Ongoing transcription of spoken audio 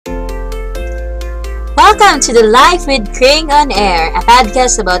Welcome to the Life with Kring on Air, a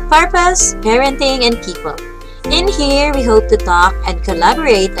podcast about purpose, parenting, and people. In here, we hope to talk and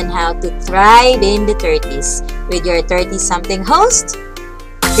collaborate on how to thrive in the 30s with your 30-something host,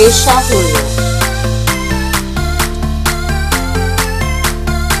 Trisha Julio.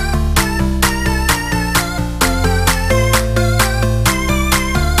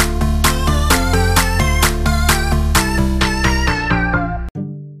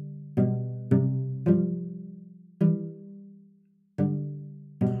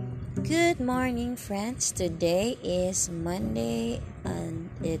 Good morning, friends. Today is Monday and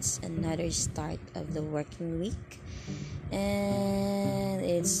it's another start of the working week, and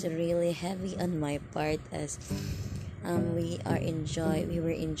it's really heavy on my part as we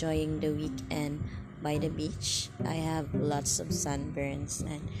were enjoying the weekend by the beach. I have lots of sunburns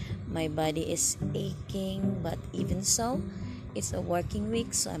and my body is aching, but even so, it's a working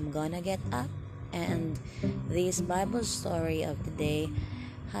week, so I'm gonna get up. And this Bible story of the day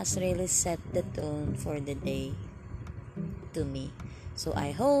has really set the tone for the day to me. So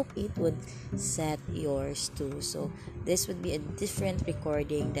I hope it would set yours too. So this would be a different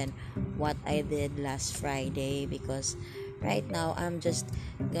recording than what I did last Friday, because right now I'm just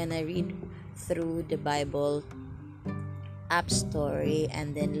gonna read through the Bible app story,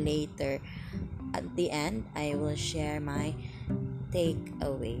 and then later at the end I will share my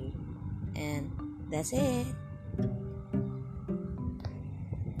takeaway. And that's it.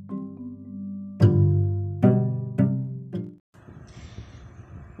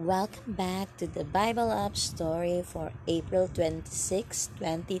 Welcome back to the Bible App Story for April 26,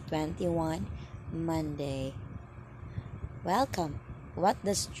 2021, Monday. Welcome. What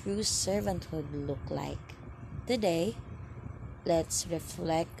does true servanthood look like? Today, let's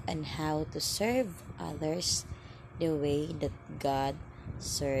reflect on how to serve others the way that God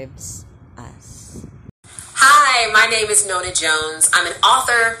serves us. Hi, my name is Nona Jones. I'm an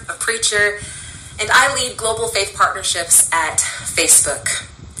author, a preacher, and I lead global faith partnerships at Facebook.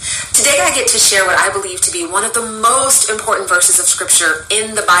 Today I get to share what I believe to be one of the most important verses of Scripture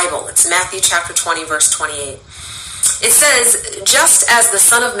in the Bible. It's Matthew chapter 20, verse 28. It says, "Just as the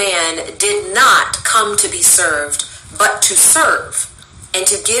Son of Man did not come to be served, but to serve, and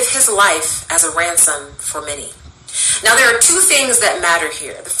to give his life as a ransom for many." Now there are two things that matter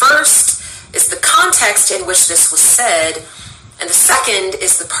here. The first is the context in which this was said, and the second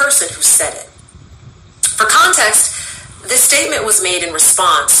is the person who said it. For context, this statement was made in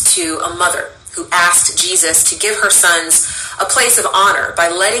response to a mother who asked Jesus to give her sons a place of honor by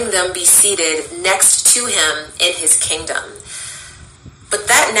letting them be seated next to him in his kingdom. But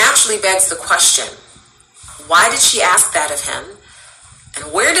that naturally begs the question, why did she ask that of him?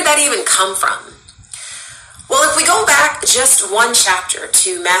 And where did that even come from? Well, if we go back just one chapter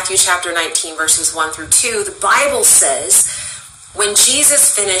to Matthew chapter 19, verses 1 through 2, the Bible says, when Jesus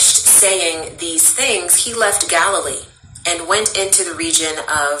finished saying these things, he left Galilee and went into the region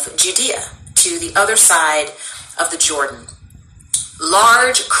of Judea, to the other side of the Jordan.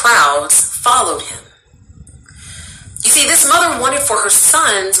 Large crowds followed him. You see, this mother wanted for her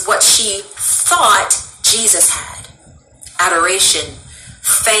sons what she thought Jesus had: adoration,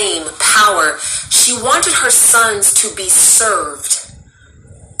 fame, power. She wanted her sons to be served.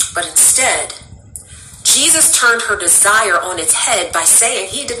 But instead, Jesus turned her desire on its head by saying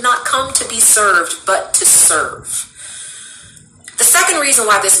he did not come to be served, but to serve. The second reason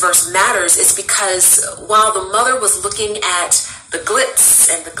why this verse matters is because while the mother was looking at the glitz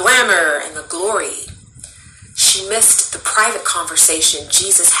and the glamour and the glory, she missed the private conversation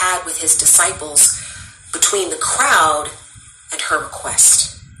Jesus had with his disciples between the crowd and her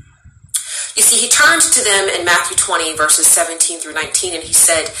request. You see, he turned to them in Matthew 20, verses 17 through 19, and he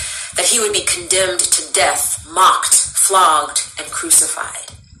said that he would be condemned to death, mocked, flogged, and crucified.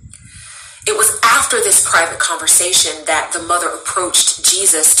 It was after this private conversation that the mother approached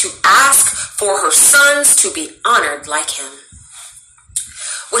Jesus to ask for her sons to be honored like him.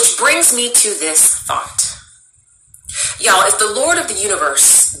 Which brings me to this thought. Y'all, if the Lord of the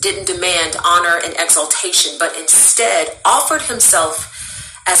universe didn't demand honor and exaltation, but instead offered himself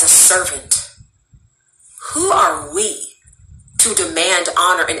as a servant, who are we to demand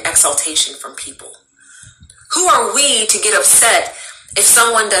honor and exaltation from people? Who are we to get upset if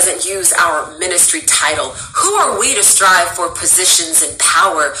someone doesn't use our ministry title? Who are we to strive for positions and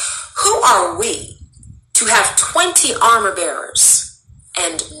power? Who are we to have 20 armor bearers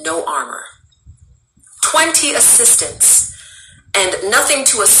and no armor? 20 assistants and nothing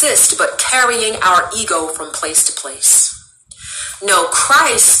to assist but carrying our ego from place to place. No,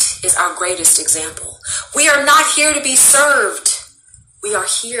 Christ is our greatest example. We are not here to be served. We are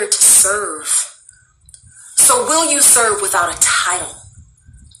here to serve. So will you serve without a title?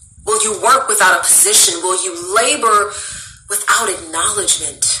 Will you work without a position? Will you labor without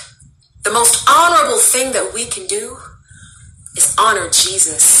acknowledgement? The most honorable thing that we can do is honor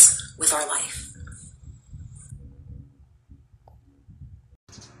Jesus with our life.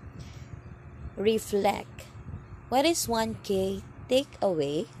 Reflect. What is one key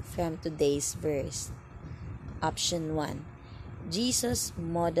takeaway from today's verse? Option 1. Jesus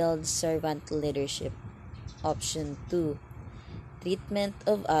modeled servant leadership. Option 2. Treatment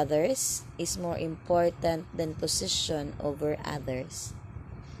of others is more important than position over others.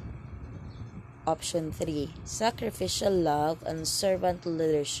 Option 3. Sacrificial love and servant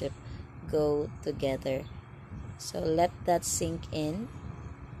leadership go together. So let that sink in.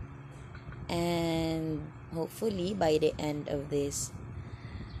 And hopefully by the end of this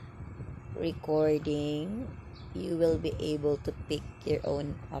recording, you will be able to pick your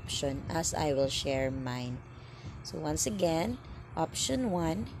own option as I will share mine. So once again, option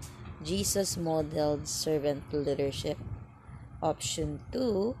 1, Jesus modeled servant leadership. Option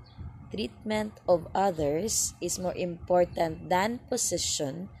 2, treatment of others is more important than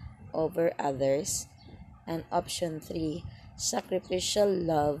position over others. And option 3, sacrificial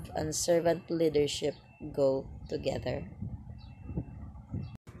love and servant leadership go together.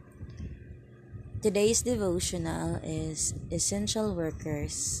 Today's devotional is essential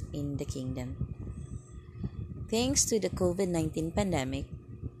workers in the kingdom. Thanks to the COVID-19 pandemic,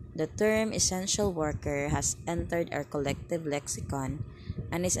 the term essential worker has entered our collective lexicon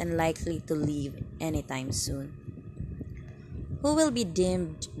and is unlikely to leave anytime soon. Who will be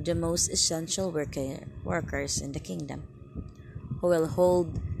deemed the most essential workers in the kingdom? Who will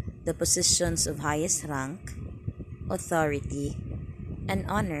hold the positions of highest rank, authority, and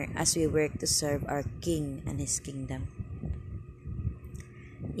honor as we work to serve our King and His kingdom?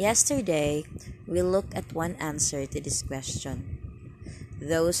 Yesterday, we looked at one answer to this question: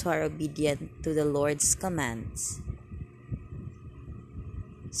 those who are obedient to the Lord's commands.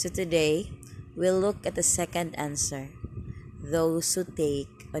 So today, we'll look at the second answer: those who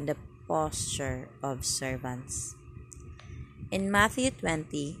take on the posture of servants. In Matthew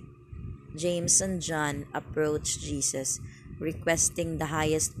 20, James and John approached Jesus requesting the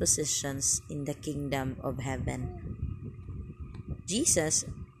highest positions in the kingdom of heaven. Jesus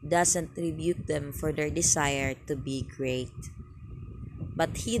doesn't rebuke them for their desire to be great,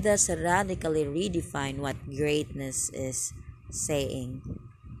 but he does radically redefine what greatness is, saying,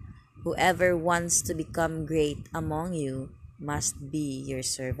 "Whoever wants to become great among you must be your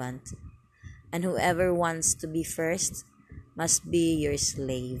servant, and whoever wants to be first must be your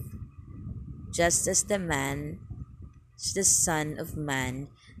slave. Just as the Son of Man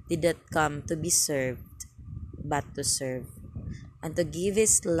did not come to be served, but to serve, and to give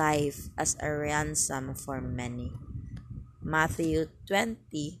his life as a ransom for many." Matthew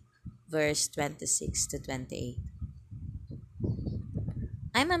 20, verse 26 to 28.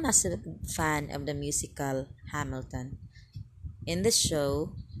 I'm a massive fan of the musical Hamilton. In the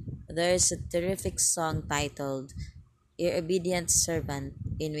show, there's a terrific song titled Your Obedient Servant,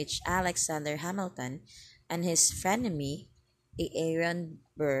 in which Alexander Hamilton and his frenemy, Aaron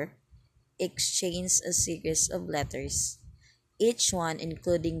Burr, exchange a series of letters, each one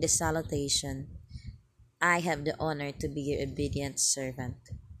including the salutation, "I have the honor to be your obedient servant."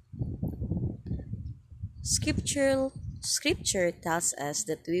 Scripture tells us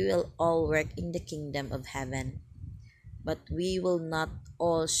that we will all work in the kingdom of heaven, but we will not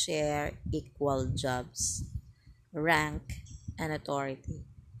all share equal jobs, rank, and authority.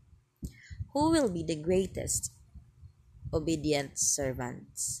 Who will be the greatest? Obedient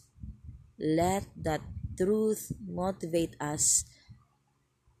servants. Let that truth motivate us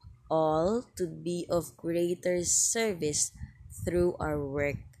all to be of greater service through our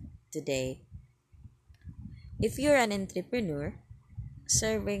work today. If you're an entrepreneur,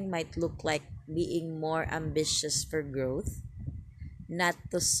 serving might look like being more ambitious for growth, not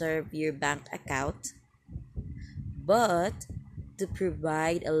to serve your bank account, but to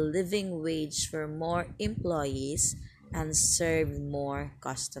provide a living wage for more employees and serve more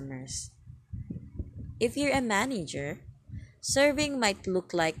customers. If you're a manager, serving might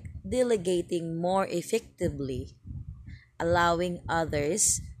look like delegating more effectively, allowing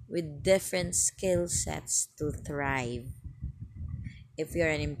others with different skill sets to thrive. If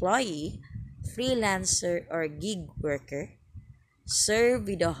you're an employee, freelancer, or gig worker, serve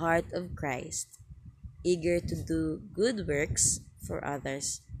with the heart of Christ, eager to do good works for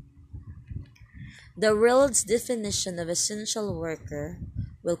others. The world's definition of essential worker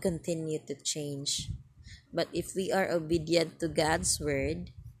will continue to change. But if we are obedient to God's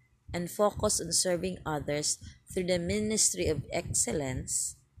word, and focus on serving others through the ministry of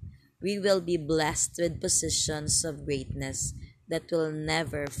excellence, we will be blessed with positions of greatness that will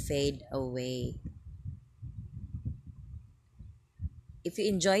never fade away. If you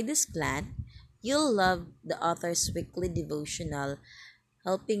enjoy this plan, you'll love the author's weekly devotional,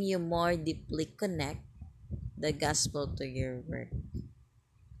 helping you more deeply connect the gospel to your work.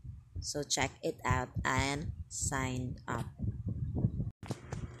 So check it out and sign up.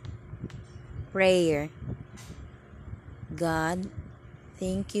 Prayer. God,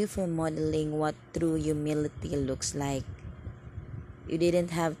 thank you for modeling what true humility looks like. You didn't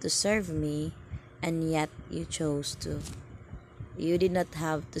have to serve me, and yet you chose to. You did not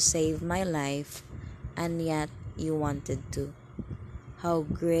have to save my life, and yet you wanted to. How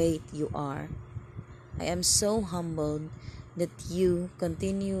great you are. I am so humbled that you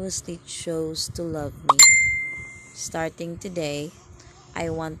continuously chose to love me. Starting today, I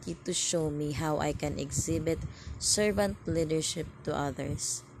want you to show me how I can exhibit servant leadership to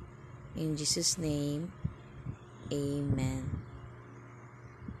others. In Jesus' name, amen.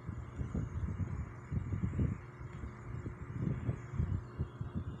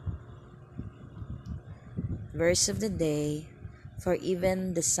 Verse of the day, for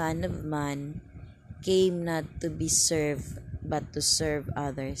even the Son of Man came not to be served, but to serve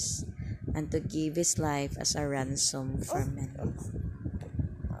others, and to give his life as a ransom for many.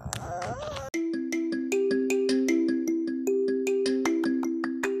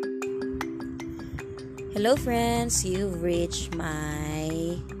 Hello friends, you've reached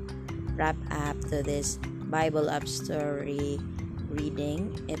my wrap up to this Bible Up Story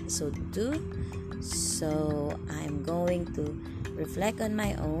reading, episode 2. So I'm going to reflect on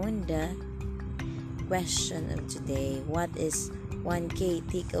my own the question of today. What is one key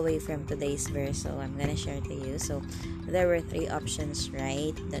takeaway from today's verse? So I'm gonna share to you. So there were 3 options,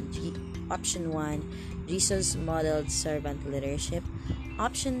 right? Option 1, Jesus modeled servant leadership.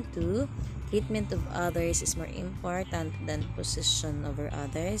 Option 2, treatment of others is more important than position over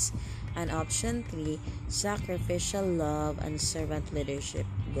others. And option 3, sacrificial love and servant leadership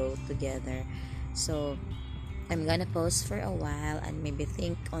go together. So I'm gonna pause for a while and maybe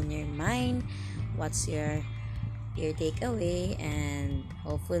think on your mind what's your takeaway, and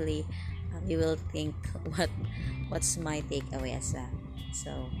hopefully you will think what's my takeaway as well.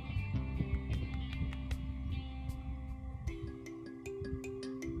 So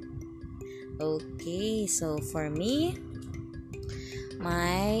okay, so for me,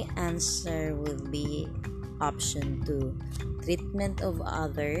 my answer would be option 2. Treatment of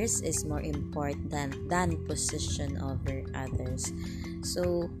others is more important than position over others.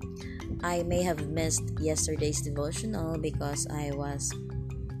 So I may have missed yesterday's devotional because I was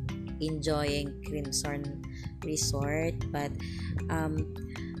enjoying Crimson Resort, but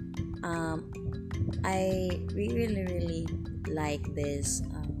I really like this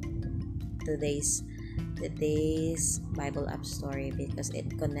today's Bible App Story because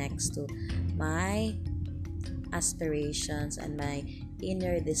it connects to my aspirations and my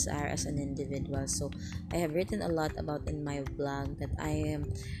inner desire as an individual. So I have written a lot about in my blog that I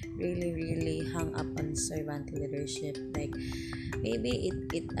am really hung up on servant leadership. Like maybe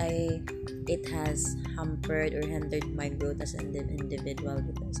it has hampered or hindered my growth as an individual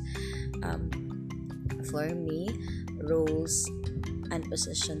because for me, roles and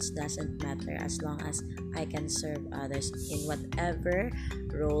positions doesn't matter as long as I can serve others in whatever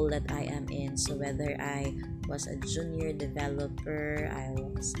role that I am in. So whether I was a junior developer, I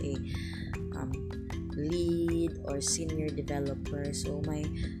was a lead or senior developer, so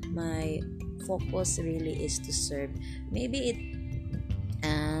my focus really is to serve. Maybe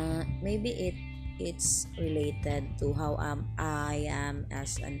it's related to how I am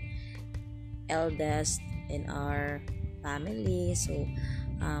as an eldest in our family. So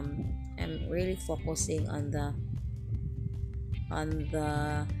I'm really focusing on the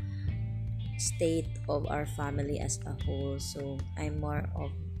state of our family as a whole. So I'm more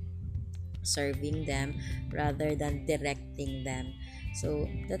of serving them rather than directing them. So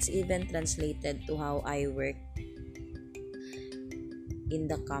that's even translated to how I work in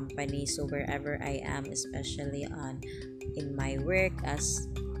the company. So wherever I am, especially in my work as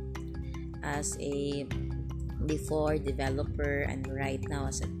a before developer and right now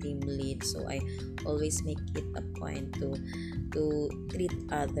as a team lead, so I always make it a point to treat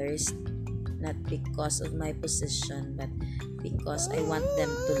others not because of my position but because I want them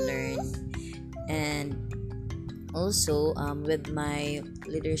to learn. And also with my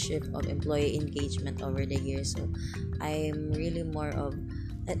leadership of employee engagement over the years, so I'm really more of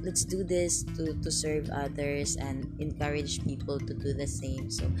let's do this to serve others and encourage people to do the same.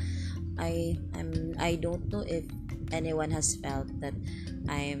 So I don't know if anyone has felt that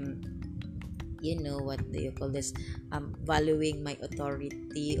I'm, what do you call this, valuing my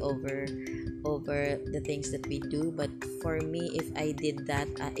authority over the things that we do. But for me, if I did that,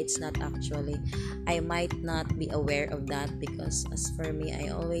 it's not actually, I might not be aware of that, because as for me, I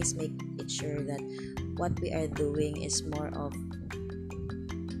always make it sure that what we are doing is more of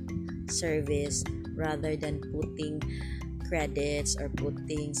service rather than putting credits or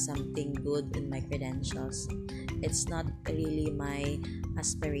putting something good in my credentials. It's not really my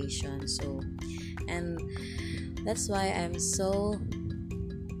aspiration. So, and that's why I'm so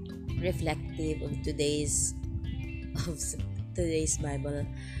reflective of today's Bible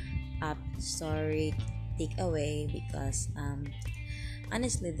app story takeaway, because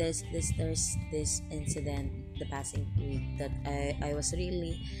honestly, there's this incident the passing week that I was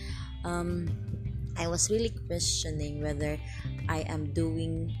really questioning whether I am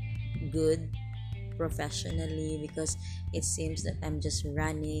doing good professionally, because it seems that I'm just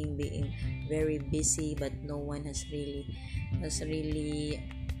running, being very busy, but no one has really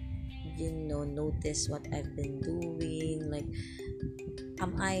noticed what I've been doing. Like,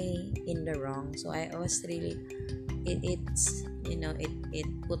 am I in the wrong? So I was really, it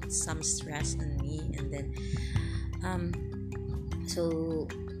put some stress on me. And then so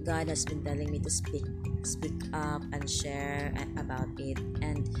God has been telling me to speak up and share about it,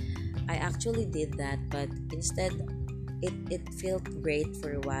 and I actually did that. But instead, it felt great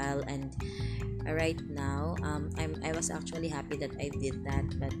for a while, and right now I was actually happy that I did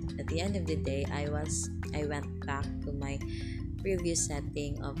that. But at the end of the day, I went back to my previous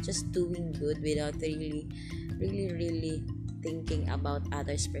setting of just doing good without really thinking about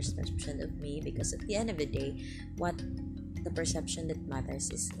others' perception of me, because at the end of the day, what the perception that matters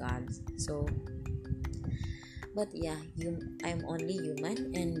is God's. So, but yeah, I'm only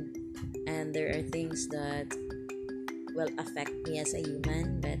human, and there are things that will affect me as a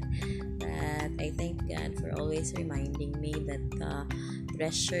human, but I thank God for always reminding me that the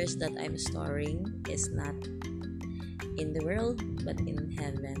treasures that I'm storing is not in the world but in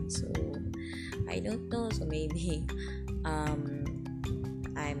heaven. So I don't know, so maybe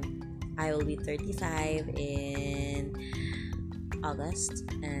I will be 35 in August,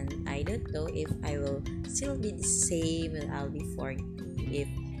 and I don't know if I will still be the same when I'll be 40,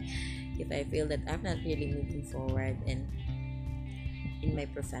 if I feel that I'm not really moving forward in my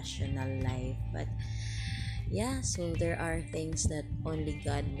professional life. But yeah, so there are things that only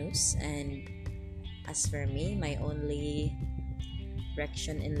God knows, and as for me, my only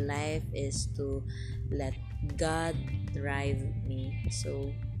direction in life is to let God drive me,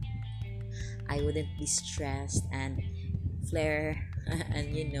 so I wouldn't be stressed and flare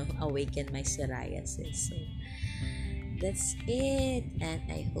and awaken my psoriasis. So that's it, and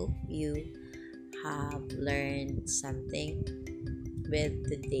I hope you have learned something with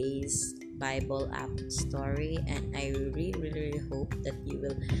today's Bible app story, and I really hope that you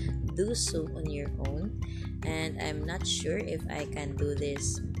will do so on your own. And I'm not sure if I can do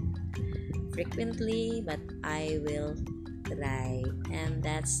this frequently, but I will try. And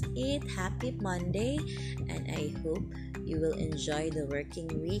that's it. Happy Monday, and I hope you will enjoy the working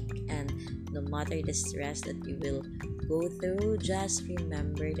week, and no matter the stress that you will go through, just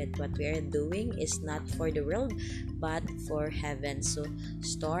remember that what we are doing is not for the world but for heaven. So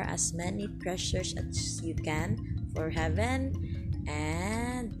store as many treasures as you can for heaven,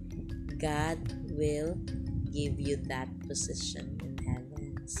 and God will give you that position in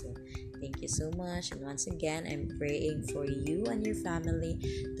heaven. So thank you so much, and once again, I'm praying for you and your family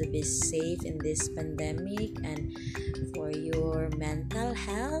to be safe in this pandemic, and for your mental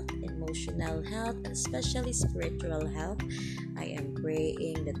health, emotional health, and especially spiritual health. I am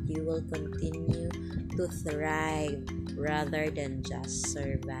praying that you will continue to thrive rather than just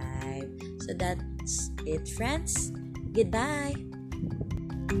survive. So that's it, friends. Goodbye.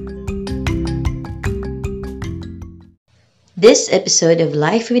 This episode of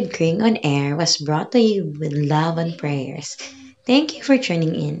Life with Kring on Air was brought to you with love and prayers. Thank you for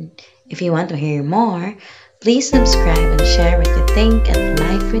tuning in. If you want to hear more, please subscribe and share what you think at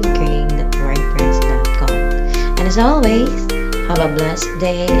lifewithkring.wordpress.com. And as always, have a blessed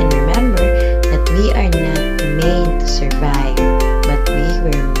day, and remember that we are not made to survive, but we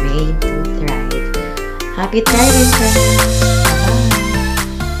were made to thrive. Happy thriving, friends!